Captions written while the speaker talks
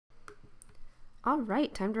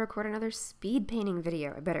Alright, time to record another speed painting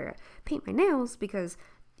video. I better paint my nails because,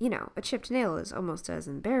 you know, a chipped nail is almost as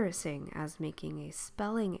embarrassing as making a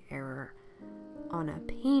spelling error on a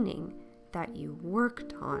painting that you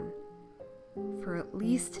worked on for at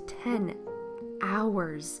least 10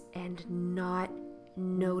 hours and not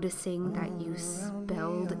noticing that you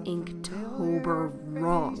spelled Inktober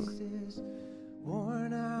wrong.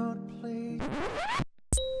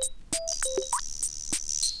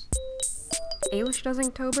 Ailish does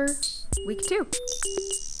Inktober, week 2.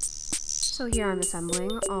 So here I'm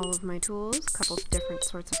assembling all of my tools, a couple different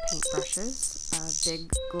sorts of paintbrushes, a big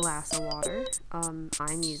glass of water, I'm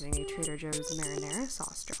using a Trader Joe's marinara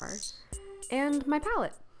sauce jar, and my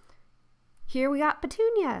palette. Here we got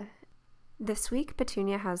Petunia. This week,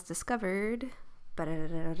 Petunia has discovered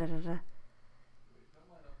the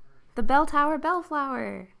Bell Tower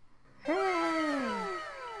Bellflower. Hooray!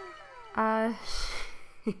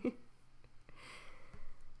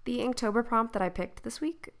 The Inktober prompt that I picked this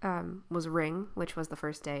week was ring, which was the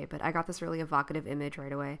first day, but I got this really evocative image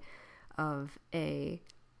right away of a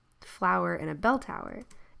flower and a bell tower.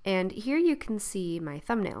 And here you can see my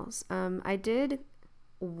thumbnails. I did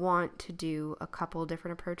want to do a couple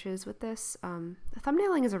different approaches with this.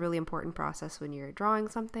 Thumbnailing is a really important process when you're drawing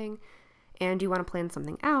something and you want to plan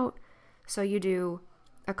something out. So you do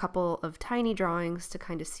a couple of tiny drawings to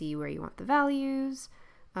kind of see where you want the values,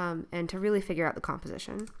 and to really figure out the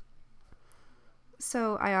composition.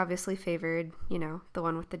 So I obviously favored, you know, the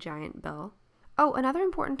one with the giant bell. Oh, another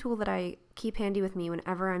important tool that I keep handy with me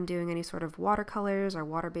whenever I'm doing any sort of watercolors or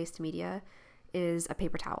water-based media is a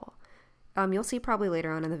paper towel. You'll see probably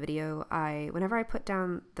later on in the video, whenever I put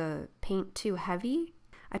down the paint too heavy,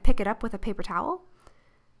 I pick it up with a paper towel,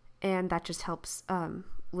 and that just helps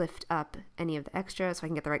lift up any of the extra so I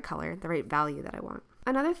can get the right color, the right value that I want.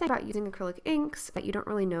 Another thing about using acrylic inks that you don't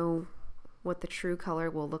really know what the true color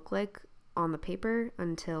will look like on the paper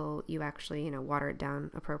until you actually, you know, water it down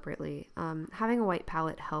appropriately. Having a white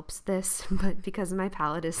palette helps this, but because my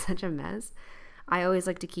palette is such a mess, I always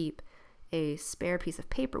like to keep a spare piece of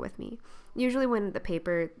paper with me. Usually when the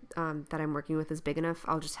paper that I'm working with is big enough,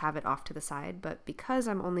 I'll just have it off to the side, but because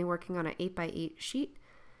I'm only working on an 8x8 sheet,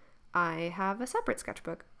 I have a separate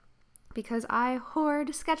sketchbook because I hoard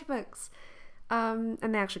sketchbooks. And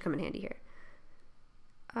they actually come in handy here.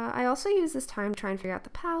 I also use this time to try and figure out the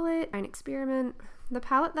palette and experiment. The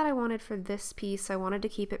palette that I wanted for this piece, I wanted to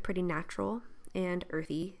keep it pretty natural and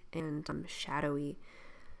earthy and shadowy.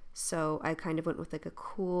 So I kind of went with like a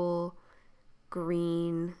cool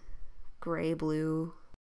green, gray-blue.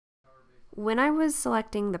 When I was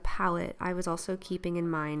selecting the palette, I was also keeping in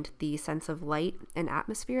mind the sense of light and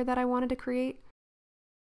atmosphere that I wanted to create.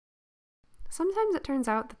 Sometimes it turns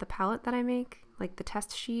out that the palette that I make, like the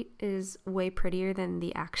test sheet, is way prettier than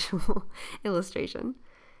the actual illustration.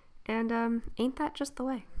 And ain't that just the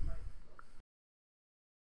way?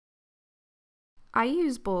 I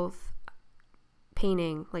use both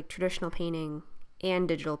painting, like traditional painting, and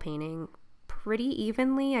digital painting pretty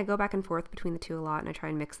evenly. I go back and forth between the two a lot, and I try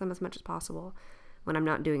and mix them as much as possible when I'm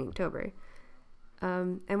not doing Inktober.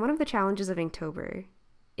 And one of the challenges of Inktober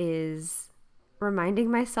is reminding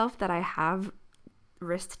myself that I have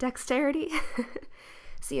wrist dexterity.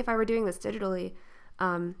 See, if I were doing this digitally,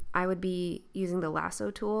 I would be using the lasso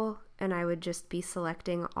tool and I would just be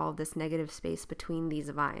selecting all this negative space between these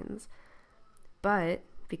vines. But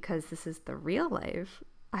because this is the real life,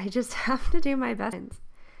 I just have to do my best.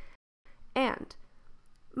 And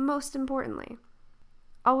most importantly,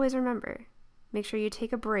 always remember, make sure you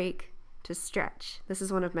take a break to stretch. This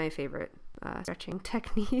is one of my favorite stretching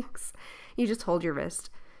techniques. You just hold your wrist,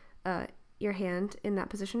 your hand in that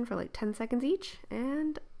position for like 10 seconds each,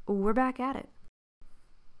 and we're back at it.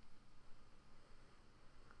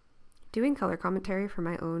 Doing color commentary for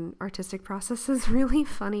my own artistic process is really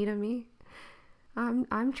funny to me.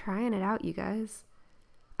 I'm trying it out, you guys.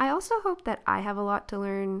 I also hope that I have a lot to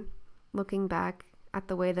learn looking back at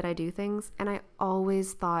the way that I do things, and I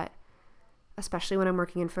always thought, especially when I'm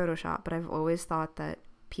working in Photoshop, but I've always thought that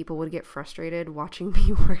people would get frustrated watching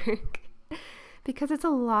me work because it's a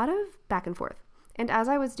lot of back and forth. And as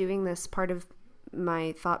I was doing this, part of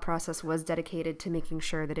my thought process was dedicated to making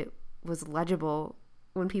sure that it was legible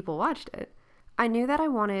when people watched it. I knew that I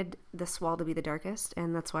wanted this wall to be the darkest,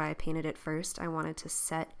 and that's why I painted it first. I wanted to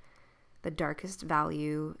set the darkest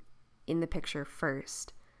value in the picture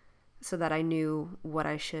first so that I knew what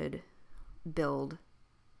I should build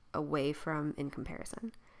away from in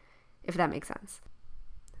comparison, if that makes sense.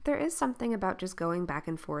 There is something about just going back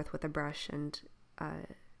and forth with a brush and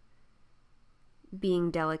being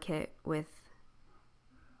delicate with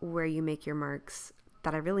where you make your marks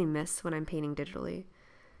that I really miss when I'm painting digitally.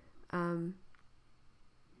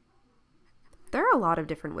 There are a lot of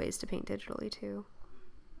different ways to paint digitally too.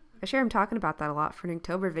 I'm sure I'm talking about that a lot for an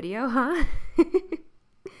Inktober video, huh?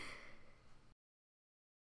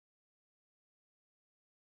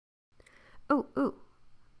 Ooh,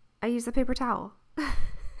 I used the paper towel.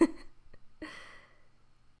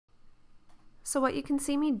 So what you can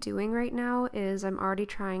see me doing right now is I'm already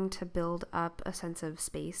trying to build up a sense of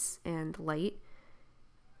space and light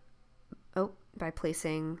by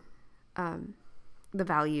placing the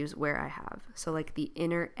values where I have. So like the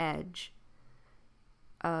inner edge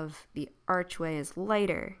of the archway is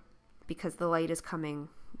lighter because the light is coming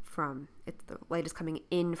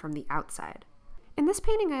in from the outside. In this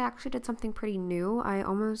painting, I actually did something pretty new. I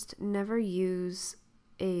almost never use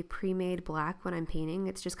a pre-made black when I'm painting.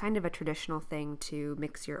 It's just kind of a traditional thing to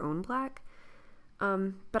mix your own black.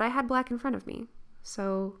 But I had black in front of me,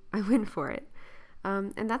 so I went for it.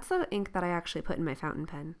 And that's the ink that I actually put in my fountain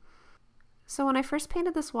pen. So when I first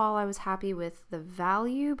painted this wall, I was happy with the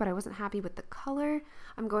value, but I wasn't happy with the color.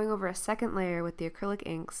 I'm going over a second layer with the acrylic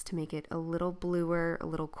inks to make it a little bluer, a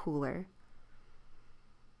little cooler.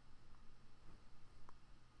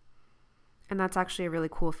 And that's actually a really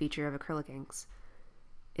cool feature of acrylic inks,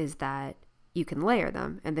 is that you can layer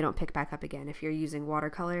them and they don't pick back up again. If you're using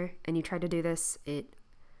watercolor and you tried to do this,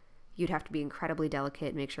 you'd have to be incredibly delicate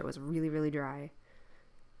and make sure it was really, really dry.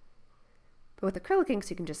 But with acrylic inks,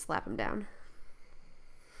 you can just slap them down.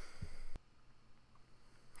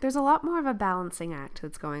 There's a lot more of a balancing act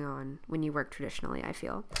that's going on when you work traditionally, I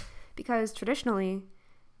feel. Because traditionally,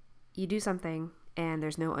 you do something and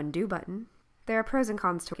there's no undo button. There are pros and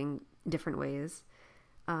cons to working different ways.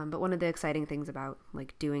 But one of the exciting things about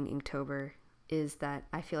like doing Inktober is that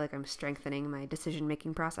I feel like I'm strengthening my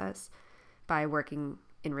decision-making process by working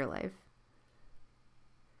in real life.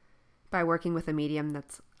 By working with a medium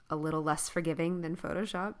that's a little less forgiving than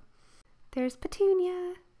Photoshop. There's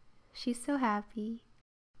Petunia. She's so happy.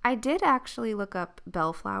 I did actually look up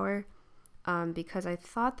bellflower because I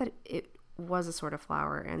thought that it was a sort of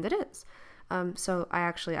flower, and it is. So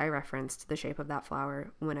I referenced the shape of that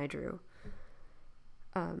flower when I drew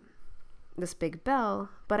this big bell,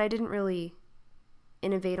 but I didn't really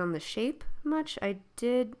innovate on the shape much. I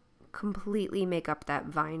did completely make up that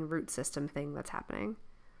vine root system thing that's happening.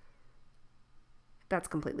 That's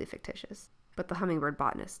completely fictitious, but the hummingbird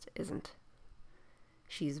botanist isn't.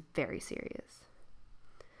 She's very serious.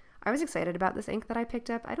 I was excited about this ink that I picked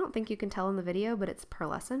up. I don't think you can tell in the video, but it's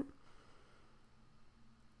pearlescent.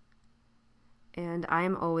 And I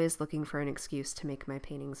am always looking for an excuse to make my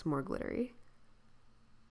paintings more glittery.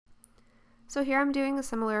 So here I'm doing a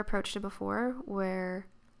similar approach to before, where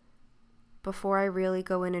before I really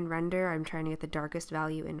go in and render, I'm trying to get the darkest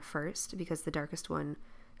value in first, because the darkest one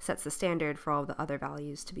sets the standard for all the other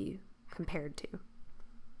values to be compared to.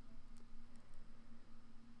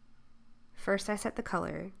 First I set the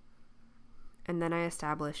color, and then I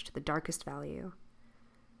established the darkest value.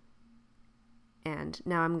 And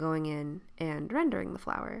now I'm going in and rendering the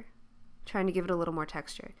flower, trying to give it a little more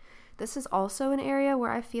texture. This is also an area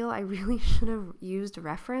where I feel I really should have used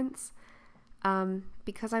reference,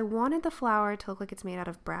 because I wanted the flower to look like it's made out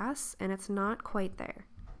of brass, and it's not quite there.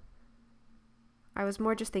 I was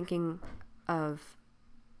more just thinking of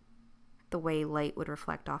the way light would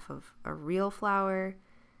reflect off of a real flower,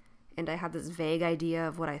 and I had this vague idea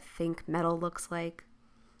of what I think metal looks like.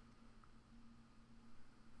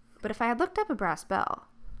 But if I had looked up a brass bell,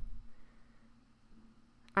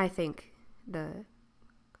 I think the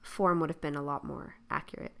form would have been a lot more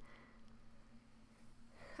accurate.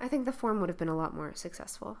 I think the form would have been a lot more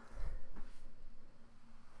successful.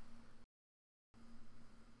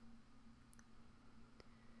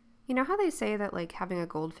 You know how they say that like having a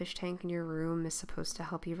goldfish tank in your room is supposed to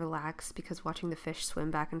help you relax because watching the fish swim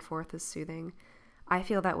back and forth is soothing? I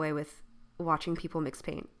feel that way with watching people mix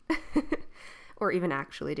paint. Or even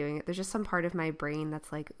actually doing it. There's just some part of my brain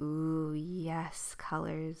that's like, ooh, yes,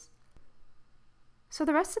 colors. So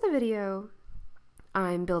the rest of the video,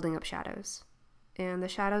 I'm building up shadows. And the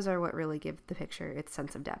shadows are what really give the picture its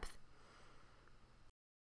sense of depth.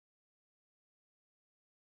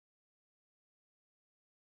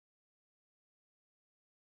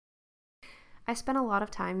 I spent a lot of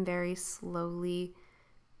time very slowly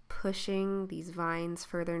pushing these vines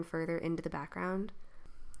further and further into the background.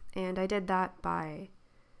 And I did that by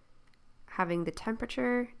having the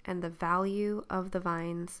temperature and the value of the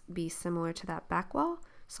vines be similar to that back wall.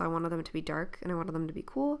 So I wanted them to be dark and I wanted them to be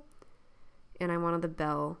cool. And I wanted the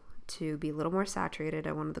bell to be a little more saturated.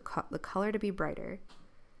 I wanted the color to be brighter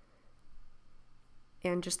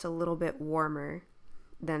and just a little bit warmer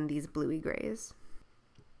than these bluey grays.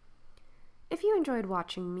 enjoyed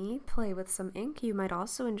watching me play with some ink, you might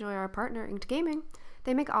also enjoy our partner, Inked Gaming.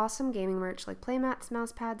 They make awesome gaming merch like playmats,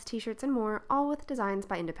 mousepads, t-shirts, and more, all with designs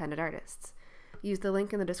by independent artists. Use the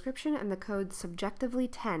link in the description and the code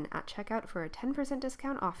SUBJECTIVELY10 at checkout for a 10%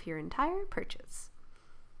 discount off your entire purchase.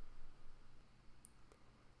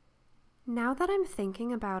 Now that I'm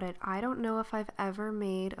thinking about it, I don't know if I've ever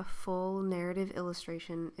made a full narrative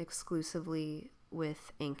illustration exclusively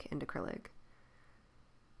with ink and acrylic.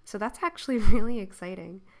 So that's actually really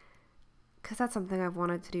exciting, because that's something I've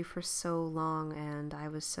wanted to do for so long and I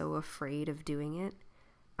was so afraid of doing it.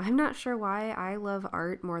 I'm not sure why. I love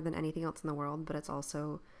art more than anything else in the world, but it's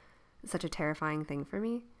also such a terrifying thing for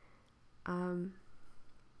me.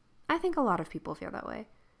 I think a lot of people feel that way.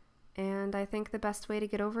 And I think the best way to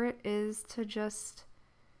get over it is to just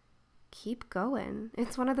keep going.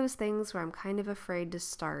 It's one of those things where I'm kind of afraid to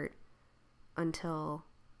start until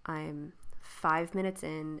I'm 5 minutes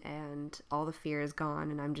in and all the fear is gone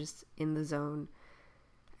and I'm just in the zone.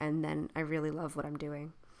 And then I really love what I'm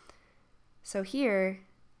doing. So here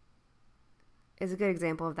is a good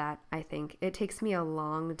example of that, I think. It takes me a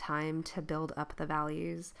long time to build up the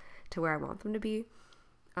values to where I want them to be.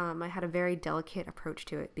 I had a very delicate approach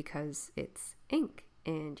to it because it's ink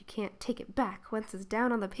and you can't take it back once it's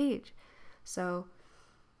down on the page. So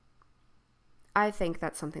I think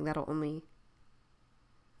that's something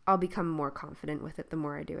I'll become more confident with it the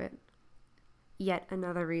more I do it. Yet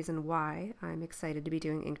another reason why I'm excited to be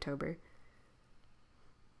doing Inktober.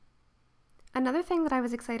 Another thing that I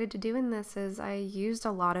was excited to do in this is I used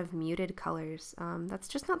a lot of muted colors. That's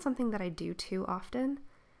just not something that I do too often.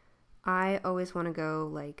 I always want to go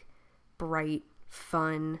like bright,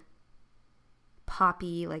 fun,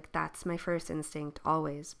 poppy, like that's my first instinct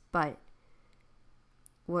always. But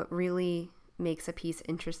what really makes a piece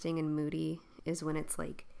interesting and moody is when it's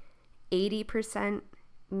like 80%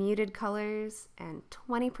 muted colors and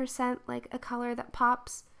 20% like a color that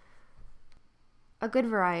pops. A good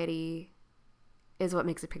variety is what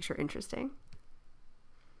makes a picture interesting.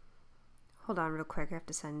 Hold on real quick, I have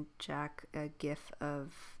to send Jack a gif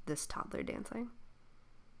of this toddler dancing.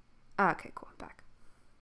 Okay, cool, I'm back.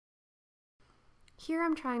 Here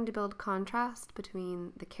I'm trying to build contrast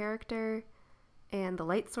between the character and the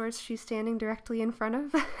light source she's standing directly in front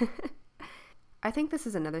of. I think this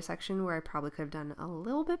is another section where I probably could have done a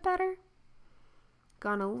little bit better.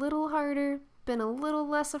 Gone a little harder, been a little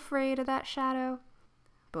less afraid of that shadow,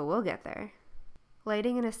 but we'll get there.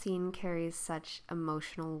 Lighting in a scene carries such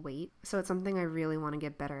emotional weight, so it's something I really want to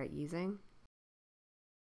get better at using.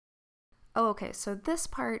 Oh, okay, so this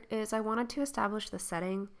part is I wanted to establish the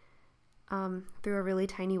setting through a really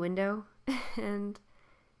tiny window, and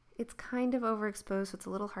it's kind of overexposed, so it's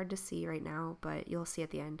a little hard to see right now, but you'll see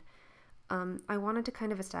at the end. I wanted to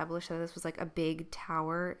kind of establish that this was like a big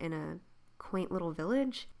tower in a quaint little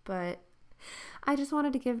village, but I just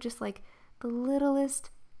wanted to give just like the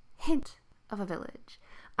littlest hint of a village.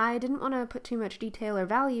 I didn't want to put too much detail or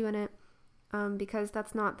value in it because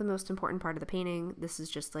that's not the most important part of the painting. This is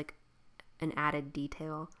just like an added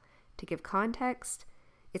detail to give context.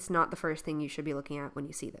 It's not the first thing you should be looking at when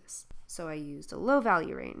you see this. So I used a low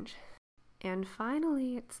value range. And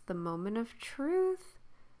finally, it's the moment of truth.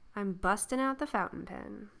 I'm busting out the fountain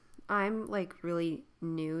pen. I'm like really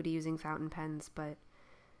new to using fountain pens, but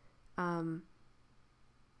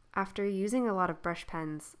after using a lot of brush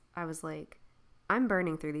pens, I was like, I'm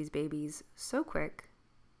burning through these babies so quick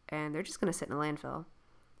and they're just going to sit in a landfill.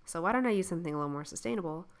 So why don't I use something a little more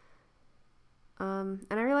sustainable? And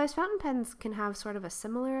I realized fountain pens can have sort of a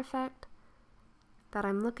similar effect that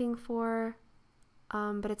I'm looking for,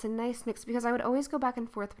 but it's a nice mix because I would always go back and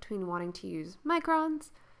forth between wanting to use microns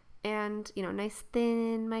and, you know, nice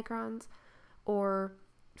thin microns or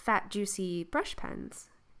fat juicy brush pens.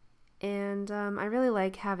 And I really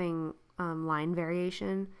like having line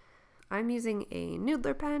variation. I'm using a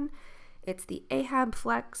Noodler pen. It's the Ahab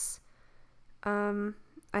Flex. I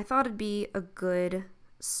thought it'd be a good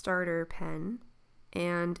starter pen,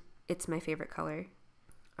 and it's my favorite color.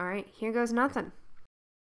 All right, here goes nothing.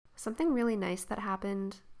 Something really nice that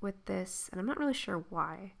happened with this, and I'm not really sure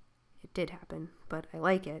why it did happen, but I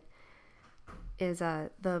like it, is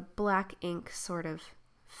the black ink sort of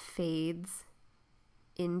fades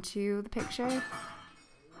into the picture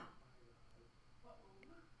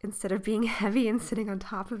instead of being heavy and sitting on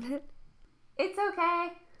top of it. It's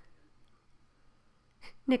okay.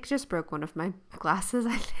 Nick just broke one of my glasses,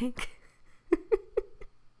 I think.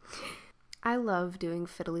 I love doing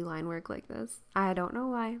fiddly line work like this. I don't know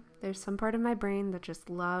why. There's some part of my brain that just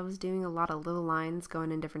loves doing a lot of little lines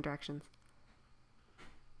going in different directions.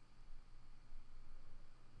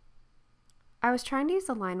 I was trying to use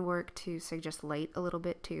the line work to suggest light a little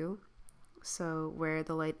bit too. So where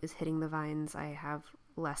the light is hitting the vines, I have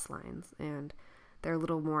less lines, and they're a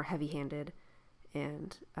little more heavy-handed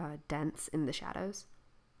and dense in the shadows.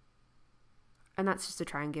 And that's just to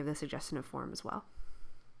try and give the suggestion of form as well.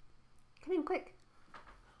 Come in, quick.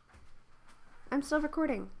 I'm still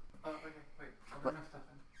recording. Oh, okay, wait. I'll bring my stuff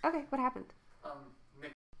in. Okay, what happened?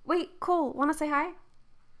 Nick. Wait, Cole, wanna say hi? Are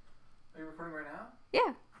you recording right now?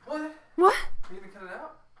 Yeah. What? What? Are you gonna cut it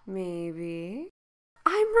out? Maybe.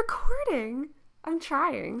 I'm recording. I'm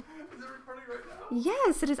trying. Is it recording right now?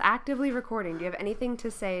 Yes, it is actively recording. Do you have anything to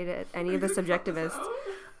say to any of the subjectivists?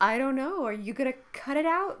 I don't know. Are you gonna cut it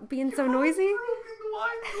out being so noisy? Broken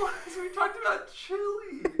wine glass. We talked about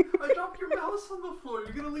chili. I dropped your mouse on the floor.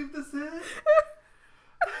 You're gonna leave this in?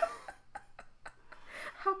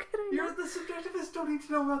 How could I You're not? the subjectivists don't need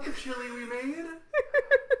to know about the chili we made.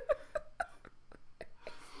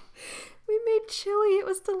 We made chili. It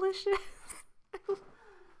was delicious.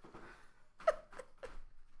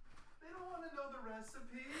 They don't want to know the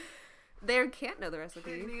recipe. They can't know the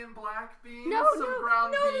recipe. Kidney and black beans, No, some no,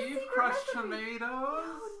 ground no, the beef, secret crushed recipe.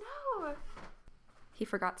 tomatoes. No. He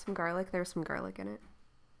forgot some garlic. There's some garlic in it.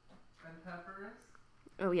 And peppers.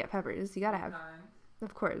 Oh yeah, peppers. You gotta have. Kind.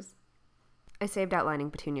 Of course. I saved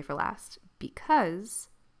outlining Petunia for last because,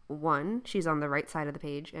 one, she's on the right side of the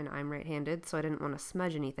page and I'm right-handed, so I didn't want to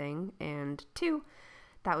smudge anything, and two,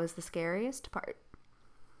 that was the scariest part.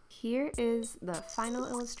 Here is the final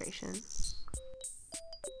illustration.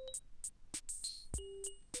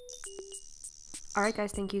 Alright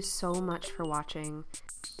guys, thank you so much for watching.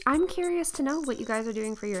 I'm curious to know what you guys are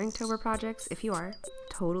doing for your Inktober projects, if you are.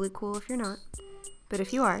 Totally cool if you're not. But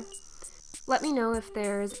if you are, let me know if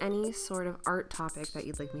there's any sort of art topic that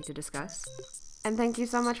you'd like me to discuss. And thank you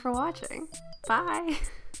so much for watching. Bye!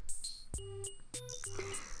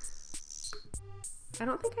 I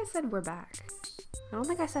don't think I said we're back. I don't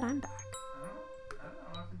think I said I'm back.